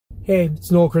Hey,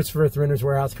 it's Noel Christopher with Renter's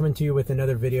Warehouse coming to you with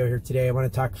another video here today. I want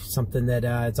to talk something that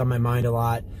it's on my mind a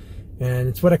lot, and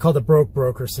it's what I call the broke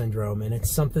broker syndrome. And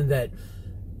it's something that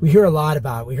we hear a lot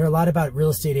about. We hear a lot about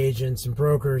real estate agents and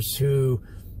brokers who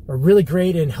are really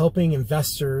great in helping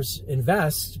investors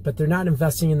invest, but they're not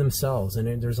investing in themselves.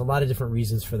 And there's a lot of different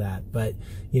reasons for that. But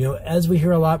you know, as we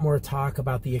hear a lot more talk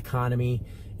about the economy,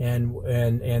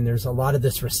 and there's a lot of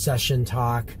this recession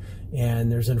talk,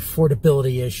 and there's an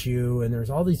affordability issue, and there's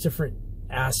all these different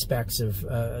aspects of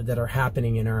that are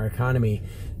happening in our economy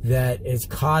that has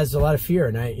caused a lot of fear.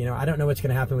 And I don't know what's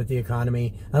going to happen with the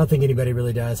economy. I don't think anybody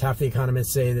really does. Half the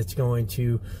economists say there's going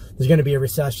to be a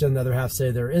recession. The other half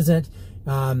say there isn't.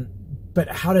 But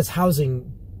how is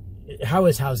housing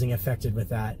affected with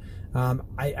that?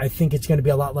 I think it's going to be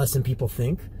a lot less than people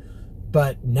think.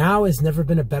 But now has never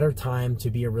been a better time to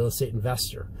be a real estate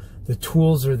investor. The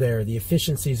tools are there, the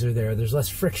efficiencies are there. There's less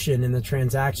friction in the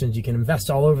transactions. You can invest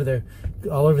all over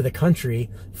the country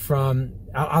from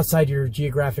outside your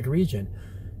geographic region.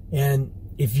 And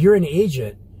if you're an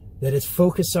agent that is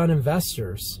focused on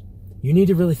investors, you need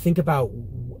to really think about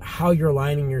how you're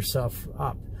lining yourself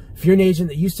up. If you're an agent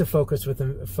that used to focus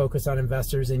on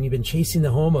investors and you've been chasing the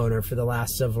homeowner for the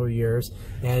last several years,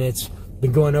 and it's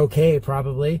been going okay,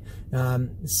 probably.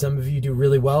 Some of you do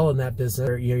really well in that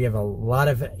business. You have a lot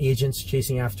of agents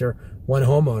chasing after one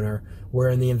homeowner, where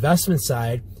in the investment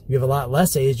side, you have a lot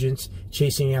less agents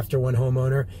chasing after one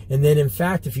homeowner. And then, in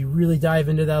fact, if you really dive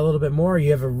into that a little bit more,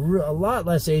 you have a lot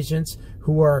less agents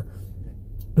who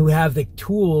have the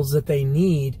tools that they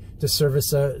need to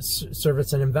service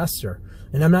an investor.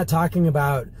 And I'm not talking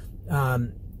about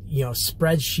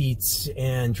spreadsheets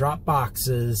and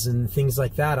dropboxes and things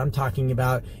like that. I'm talking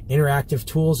about interactive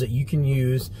tools that you can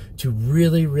use to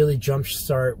really, really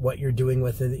jumpstart what you're doing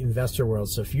with the investor world.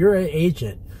 So if you're an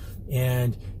agent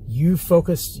and you have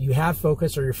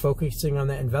focus, or you're focusing on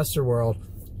that investor world,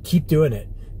 keep doing it,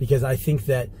 because I think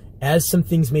that as some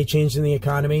things may change in the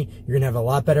economy, you're going to have a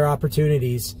lot better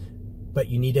opportunities, but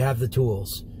you need to have the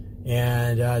tools.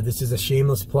 And this is a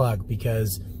shameless plug,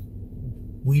 because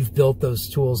we've built those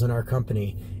tools in our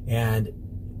company, and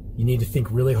you need to think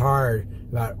really hard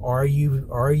about,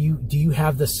 do you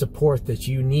have the support that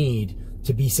you need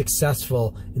to be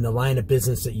successful in the line of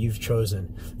business that you've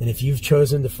chosen? And if you've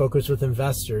chosen to focus with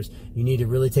investors, you need to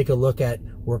really take a look at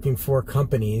working for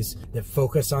companies that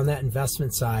focus on that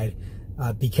investment side,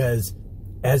 because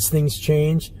as things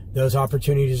change, those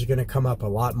opportunities are going to come up a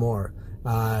lot more.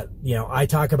 I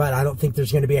talk about, I don't think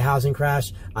there's going to be a housing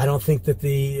crash. I don't think that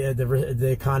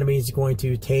the economy is going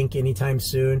to tank anytime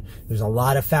soon. There's a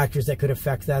lot of factors that could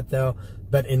affect that, though.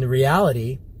 But in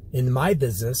reality, in my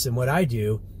business and what I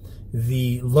do,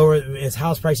 as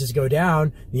house prices go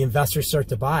down, the investors start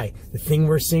to buy. The thing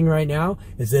we're seeing right now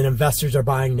is that investors are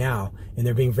buying now, and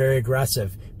they're being very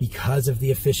aggressive because of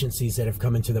the efficiencies that have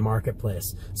come into the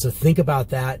marketplace. So think about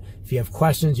that. If you have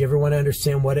questions, you ever want to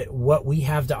understand what we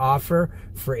have to offer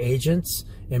for agents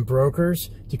and brokers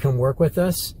to come work with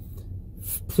us,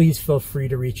 please feel free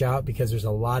to reach out, because there's a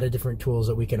lot of different tools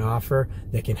that we can offer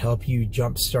that can help you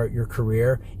jumpstart your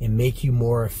career and make you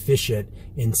more efficient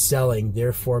in selling,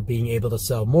 therefore being able to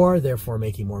sell more, therefore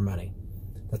making more money.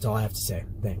 That's all I have to say.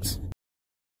 Thanks.